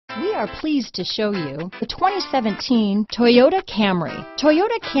We are pleased to show you the 2017 Toyota Camry.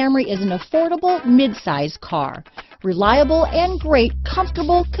 Toyota Camry is an affordable midsize car, reliable and great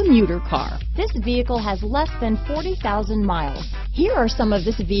comfortable commuter car. This vehicle has less than 40,000 miles. Here are some of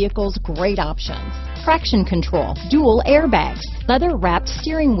this vehicle's great options: traction control, dual airbags, leather-wrapped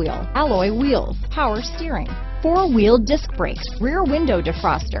steering wheel, alloy wheels, power steering, four-wheel disc brakes, rear window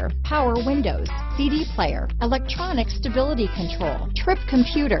defroster, power windows, CD player, electronic stability control, trip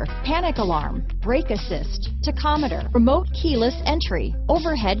computer, panic alarm, brake assist, tachometer, remote keyless entry,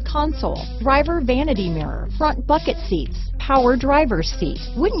 overhead console, driver vanity mirror, front bucket seats, power driver's seat.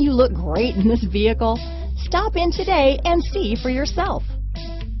 Wouldn't you look great in this vehicle? Stop in today and see for yourself.